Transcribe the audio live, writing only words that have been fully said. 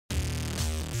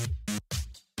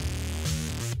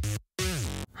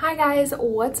Hi guys,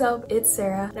 what's up? It's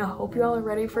Sarah and I hope you all are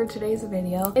ready for today's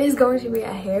video. It is going to be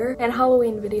a hair and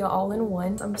Halloween video all in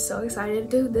one. I'm so excited.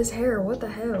 Dude, this hair, what the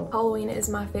hell? Halloween is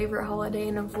my favorite holiday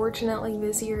and unfortunately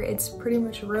this year it's pretty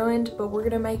much ruined, but we're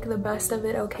gonna make the best of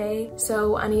it, okay?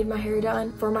 So I need my hair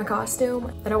done for my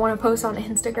costume that I want to post on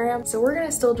Instagram. So we're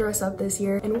gonna still dress up this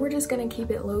year and we're just gonna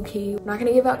keep it low-key. We're not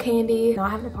gonna give out candy,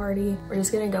 not having a party. We're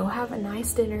just gonna go have a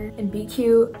nice dinner and be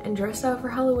cute and dressed up for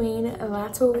Halloween, and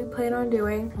that's what we plan on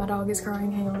doing. My dog is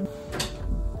crying, hang on.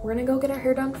 We're gonna go get our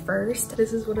hair done first.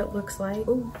 This is what it looks like.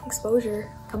 Ooh,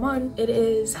 exposure. Come on. It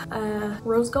is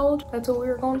rose gold. That's what we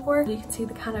were going for. You can see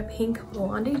the kind of pink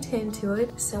blondie tint to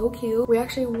it. So cute. We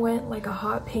actually went like a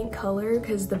hot pink color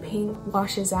because the pink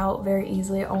washes out very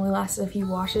easily. It only lasts a few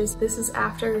washes. This is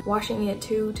after washing it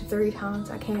 2 to 3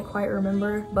 times. I can't quite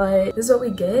remember, but this is what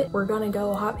we get. We're gonna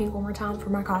go hot pink one more time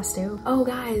for my costume. Oh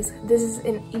guys, this is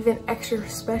an even extra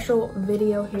special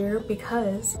video here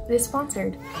because it is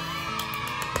sponsored.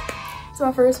 It's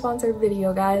my first sponsored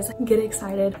video, guys. Get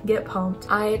excited, get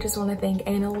pumped. I just want to thank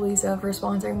Luisa for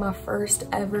sponsoring my first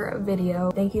ever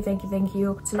video. Thank you, thank you, thank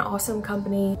you. It's an awesome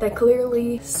company that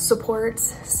clearly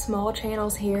supports small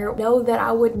channels here. Know that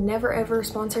I would never ever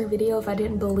sponsor a video if I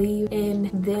didn't believe in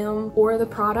them or the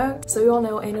product. So you all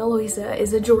know Luisa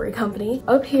is a jewelry company.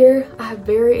 Up here, I have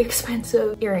very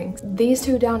expensive earrings. These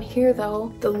two down here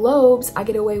though, the lobes, I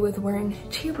get away with wearing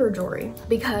cheaper jewelry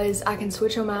because I can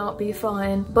switch them out, be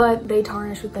fun, but they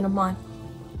tarnish within a month.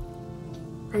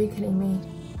 Are you kidding me?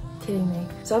 Kidding me.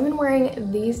 So I've been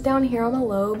wearing these down here on the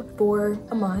lobe for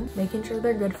a month, making sure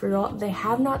they're good for y'all. They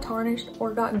have not tarnished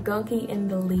or got gunky in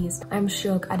the least. I'm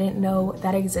shook. I didn't know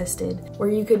that existed. Where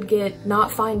you could get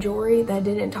not fine jewelry that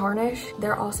didn't tarnish.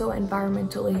 They're also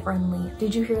environmentally friendly.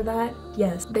 Did you hear that?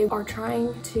 Yes, they are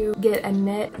trying to get a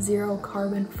net zero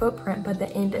carbon footprint by the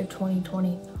end of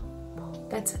 2020.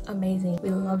 That's amazing. We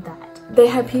love that. They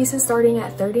have pieces starting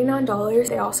at $39.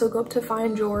 They also go up to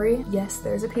fine jewelry. Yes,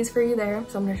 there's a piece for you there.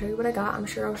 So I'm gonna show you what I got. I'm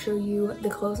sure I'll show you the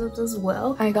close-ups as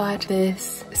well. I got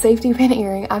this safety pin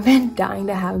earring. I've been dying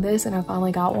to have this and I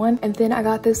finally got one. And then I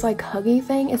got this like huggy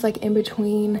thing. It's like in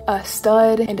between a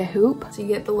stud and a hoop. So you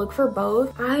get the look for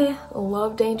both. I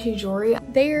love dainty jewelry.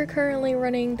 They are currently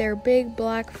running their big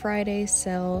Black Friday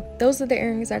sale. Those are the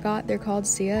earrings I got. They're called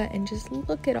Sia, and just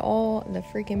look at all the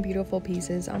freaking beautiful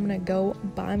pieces. I'm gonna go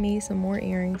buy me some more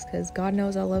earrings because God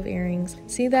knows I love earrings.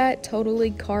 See that?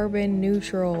 Totally carbon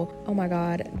neutral. Oh my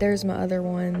God. There's my other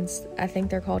ones. I think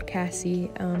they're called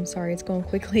Cassie. Sorry, it's going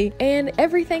quickly. And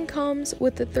everything comes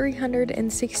with the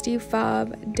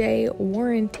 365-day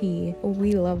warranty.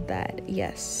 We love that.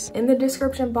 Yes. In the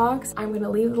description box, I'm gonna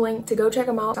leave the link to go check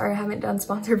them out. Sorry, I haven't done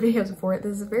sponsored videos before.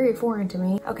 This is very foreign to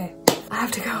me. Okay, I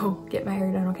have to go get my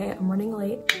hair done, okay? I'm running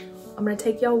late. I'm gonna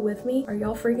take y'all with me. Are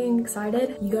y'all freaking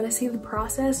excited? You gonna see the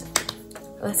process?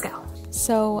 Let's go.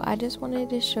 So I just wanted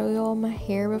to show y'all my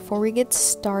hair before we get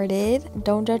started.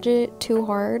 Don't judge it too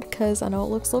hard because I know it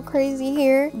looks a little crazy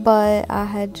here, but I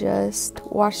had just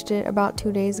washed it about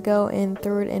 2 days ago and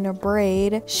threw it in a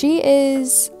braid. She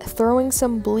is throwing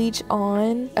some bleach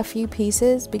on a few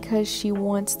pieces because she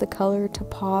wants the color to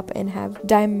pop and have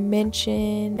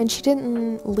dimension, and she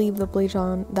didn't leave the bleach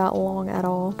on that long at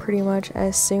all. Pretty much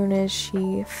as soon as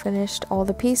she finished all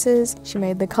the pieces, she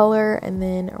made the color and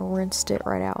then rinsed it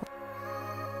right out.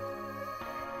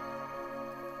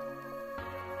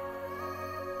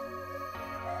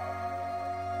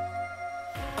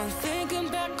 I'm thinking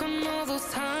back on all those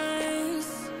times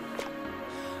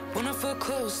when I felt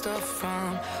closed off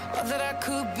from all that I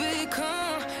could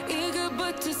become, eager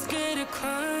but too scared to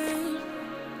climb.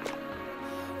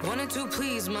 Wanted to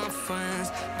please my friends,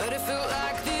 but it felt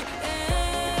like the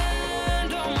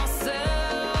end of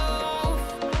myself.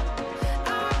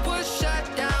 I was shut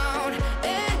down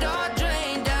and all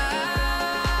drained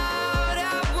out.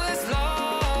 I was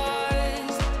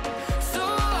lost, so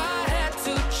I had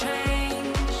to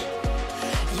change.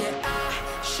 Yeah, I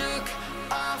shook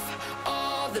off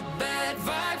all the bad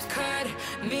vibes, cut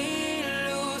me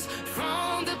loose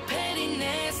from the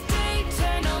pettiness they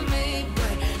turned on me.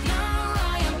 But now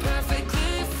I am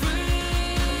perfectly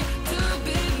free to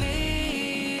be me.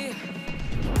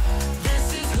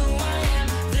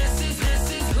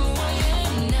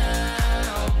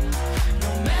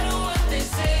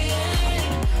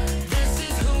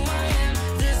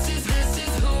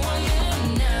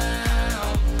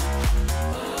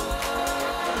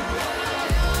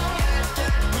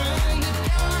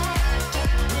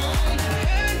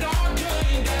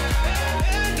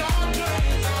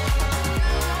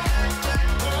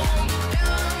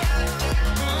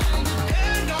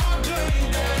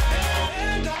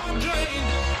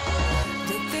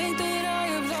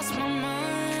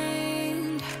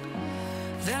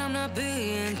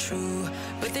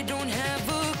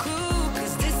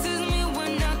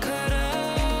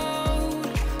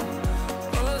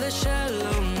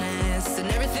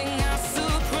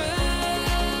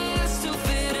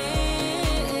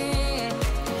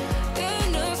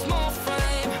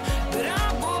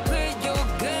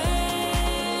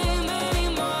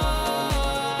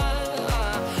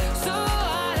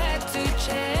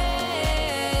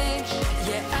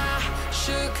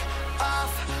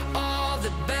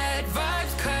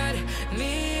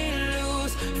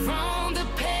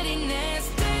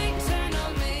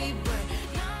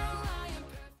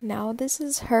 now this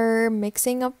is her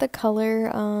mixing up the color.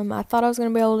 I thought I was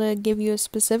gonna be able to give you a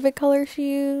specific color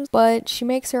she used, but she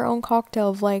makes her own cocktail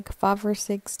of like 5 or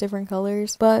 6 different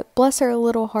colors. But bless her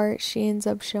little heart, she ends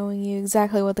up showing you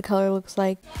exactly what the color looks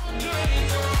like.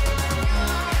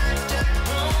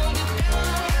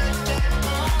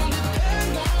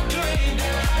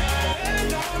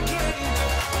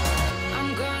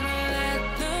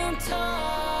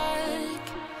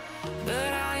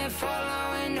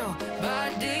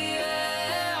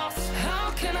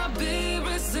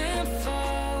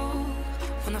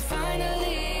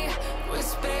 Finally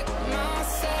respect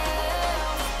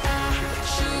myself. I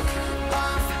shook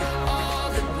off all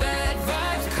the bad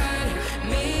vibes, cut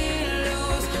me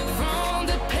loose from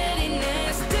the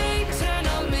pettiness they turned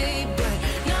on me, but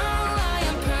now I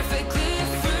am perfectly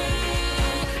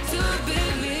free to be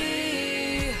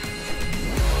me.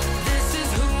 This is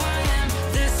who I am.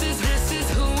 This is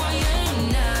who I am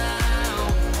now.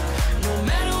 No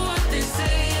matter what they're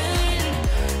saying,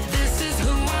 this is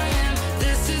who I am.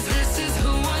 This is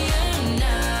who I am now.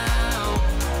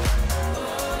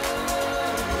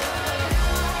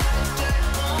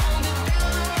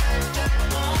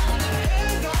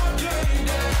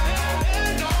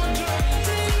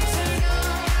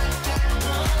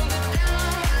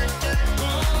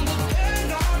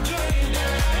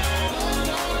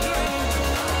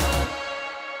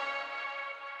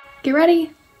 Get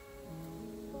ready.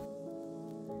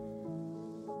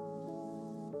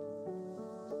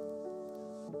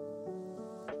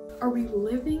 Are we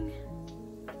living?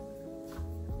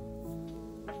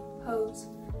 Pose.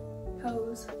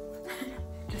 Pose.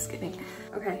 Just kidding.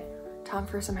 Okay, time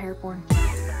for some hair porn.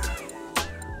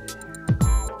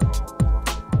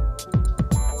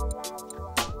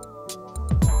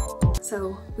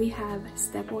 So we have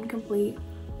step 1 complete.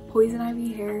 Poison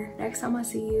Ivy hair. Next time I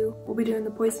see you, we'll be doing the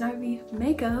Poison Ivy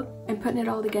makeup and putting it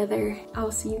all together.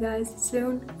 I'll see you guys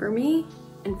soon. For me,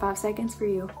 in 5 seconds for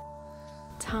you.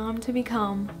 Time to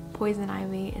become Poison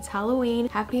Ivy. It's Halloween.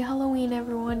 Happy Halloween,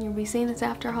 everyone. You'll be seeing this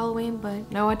after Halloween,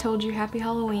 but no, I told you happy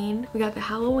Halloween. We got the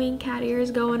Halloween cat ears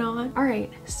going on. All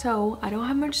right, so I don't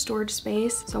have much storage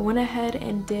space, so I went ahead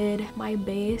and did my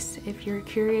base. If you're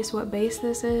curious what base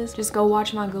this is, just go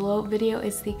watch my glow up video.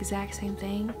 It's the exact same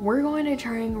thing. We're going to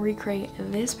try and recreate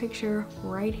this picture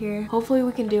right here. Hopefully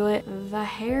we can do it. The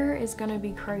hair is gonna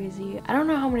be crazy. I don't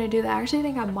know how I'm gonna do that. I actually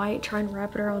think I might try and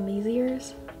wrap it around these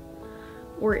ears.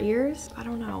 Or ears, I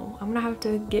don't know. I'm gonna have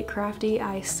to get crafty.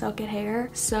 I suck at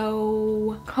hair,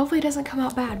 so hopefully it doesn't come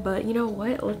out bad, but you know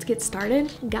what? Let's get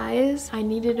started. Guys, I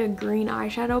needed a green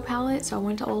eyeshadow palette, so I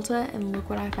went to Ulta and look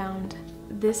what I found.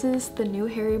 This is the new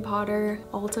Harry Potter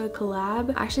Ulta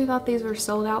collab. I actually thought these were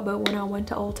sold out, but when I went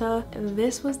to Ulta,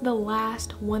 this was the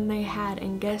last one they had,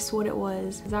 and guess what it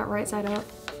was? Is that right side up?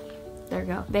 There we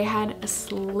go. They had a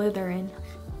Slytherin.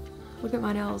 Look at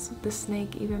my nails. The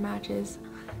snake even matches.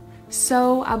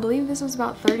 So I believe this was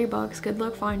about 30 bucks. Good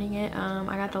luck finding it.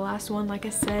 I got the last one, like I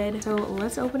said. So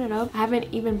let's open it up. I haven't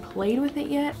even played with it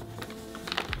yet.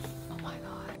 Oh my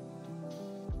god.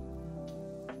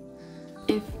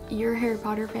 If you're a Harry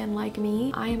Potter fan like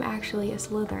me, I am actually a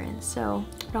Slytherin, so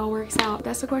it all works out.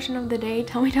 That's the question of the day.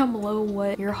 Tell me down below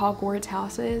what your Hogwarts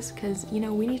house is, because you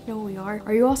know, we need to know what we are.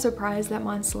 Are you all surprised that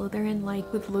mine's Slytherin,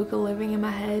 like with Luca living in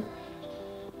my head?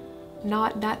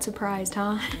 Not that surprised,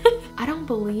 huh? I don't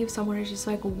believe someone is just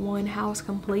like one house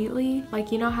completely.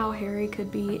 Like, you know how Harry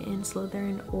could be in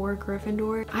Slytherin or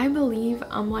Gryffindor? I believe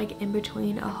I'm like in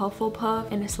between a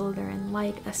Hufflepuff and a Slytherin,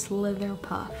 like a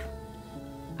Slitherpuff.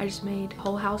 I just made a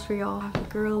whole house for y'all. I have a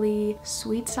girly,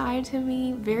 sweet side to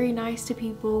me, very nice to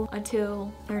people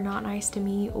until they're not nice to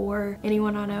me or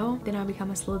anyone I know, then I become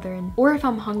a Slytherin. Or if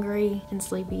I'm hungry and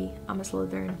sleepy, I'm a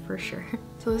Slytherin for sure.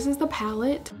 So this is the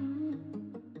palette.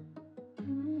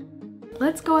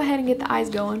 Let's go ahead and get the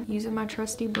eyes going using my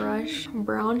trusty brush.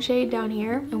 Brown shade down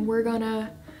here, and we're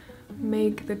gonna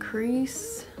make the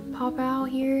crease pop out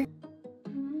here.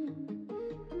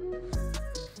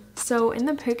 So in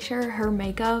the picture, her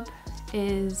makeup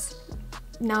is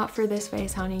not for this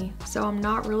face, honey. So I'm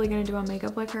not really gonna do my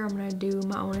makeup like her. I'm gonna do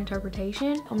my own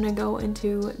interpretation. I'm gonna go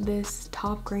into this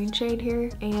top green shade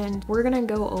here, and we're gonna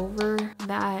go over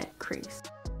that crease.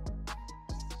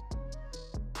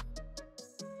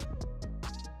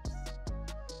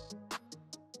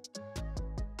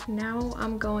 Now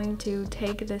I'm going to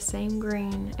take the same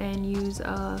green and use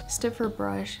a stiffer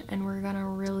brush, and we're gonna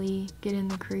really get in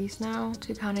the crease now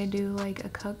to kind of do like a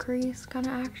cut crease kind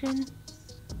of action.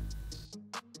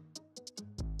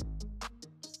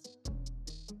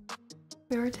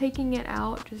 We are taking it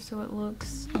out just so it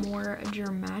looks more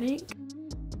dramatic.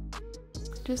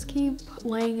 Just keep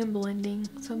laying and blending.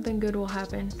 Something good will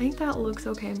happen. I think that looks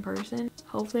okay in person.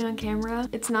 Hopefully on camera,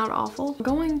 it's not awful. I'm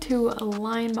going to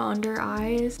align my under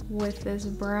eyes with this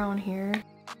brown here.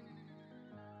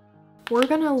 We're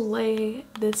gonna lay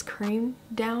this cream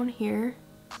down here.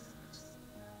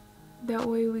 That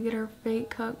way we get our fake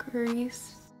cut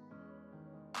crease.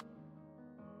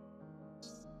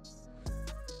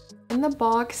 In the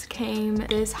box came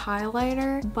this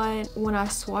highlighter, but when I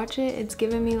swatch it, it's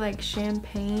giving me like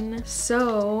champagne.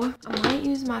 So I might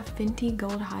use my Fenty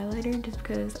Gold highlighter just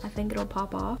because I think it'll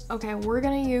pop off. Okay, we're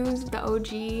gonna use the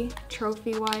OG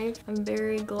Trophy Wife. I'm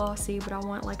very glossy, but I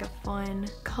want like a fun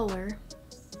color.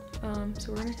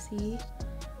 So we're gonna see.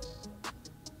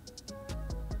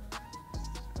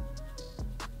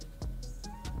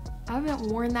 I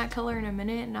haven't worn that color in a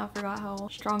minute and I forgot how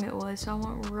strong it was, so I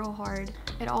went real hard.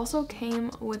 It also came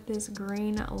with this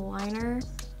green liner.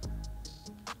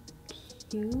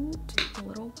 Cute, a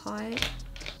little pot.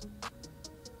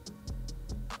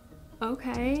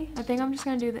 Okay, I think I'm just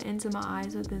gonna do the ends of my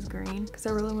eyes with this green because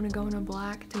I really want to go into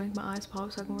black to make my eyes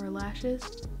pop so I can wear lashes.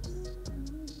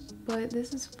 But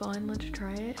this is fun, let's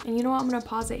try it. And you know what, I'm gonna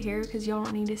pause it here because y'all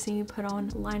don't need to see me put on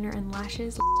liner and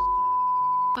lashes.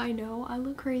 I know, I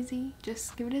look crazy.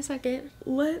 Just give it a second.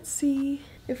 Let's see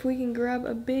if we can grab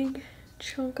a big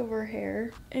chunk of her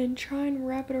hair and try and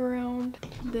wrap it around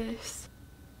this.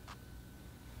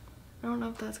 I don't know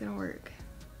if that's gonna work.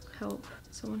 Help.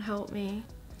 Someone help me.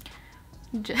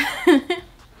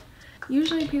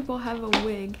 Usually people have a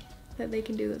wig that they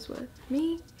can do this with.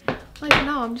 Me? Like,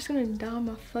 no, I'm just gonna dye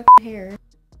my fucking hair.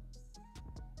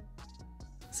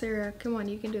 Sarah, come on,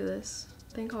 you can do this.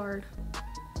 Think hard.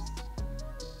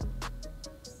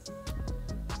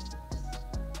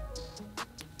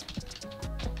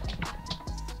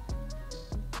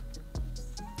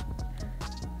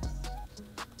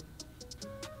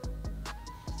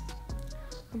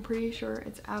 I'm pretty sure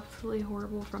it's absolutely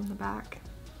horrible from the back.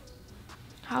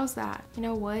 How's that? You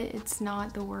know what? It's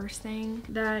not the worst thing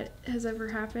that has ever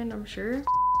happened, I'm sure.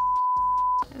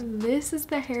 This is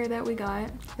the hair that we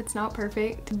got. It's not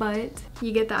perfect, but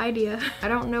you get the idea. I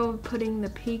don't know if putting the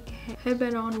peak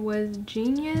headband on was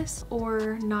genius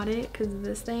or not it because of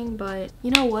this thing, but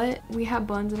you know what? We have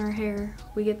buns in our hair.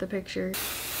 We get the picture.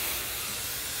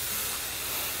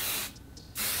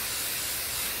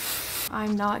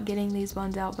 I'm not getting these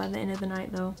buns out by the end of the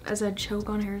night though, as I choke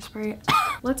on hairspray.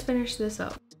 Let's finish this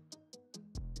up.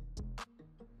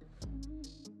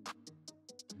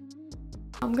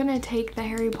 I'm gonna take the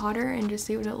Harry Potter and just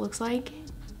see what it looks like.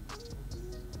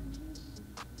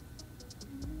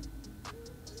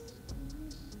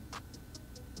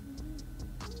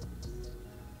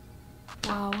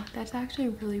 Wow, that's actually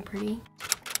really pretty.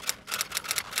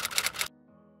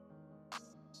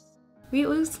 We at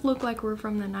least look like we're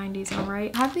from the 90s,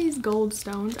 alright? I have these gold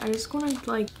stones. I just want to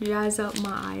like jazz up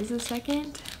my eyes a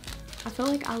second. I feel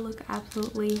like I look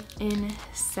absolutely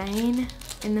insane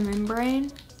in the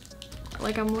membrane.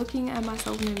 Like I'm looking at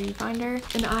myself in the viewfinder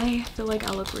and I feel like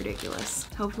I look ridiculous.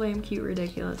 Hopefully I'm cute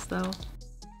ridiculous though.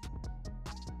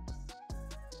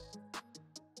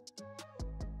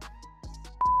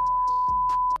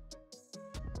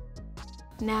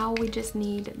 Now we just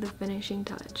need the finishing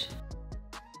touch.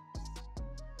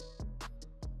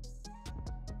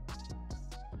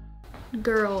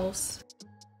 Girls,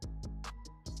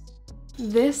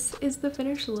 this is the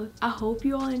finished look. I hope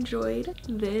you all enjoyed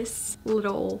this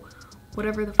little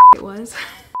whatever the f it was.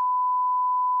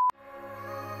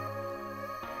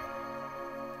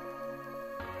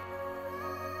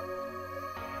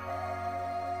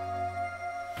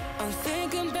 I'm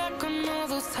thinking back on all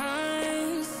those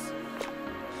times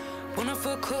when I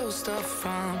felt closed off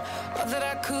from all that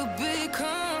I could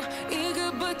become,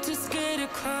 eager but too scared to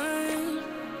climb.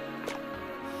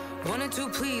 Wanted to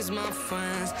please my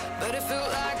friends, but it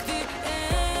felt like the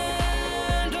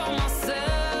end on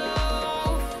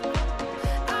myself.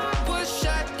 I was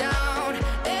shut down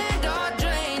and all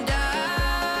drained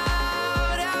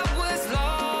out. I was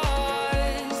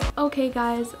lost. Okay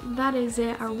guys, that is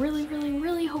it. I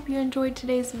really hope you enjoyed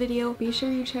today's video. Be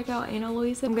sure you check out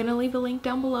Luisa. I'm gonna leave a link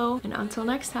down below, and until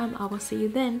next time, I will see you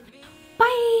then.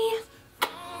 Bye!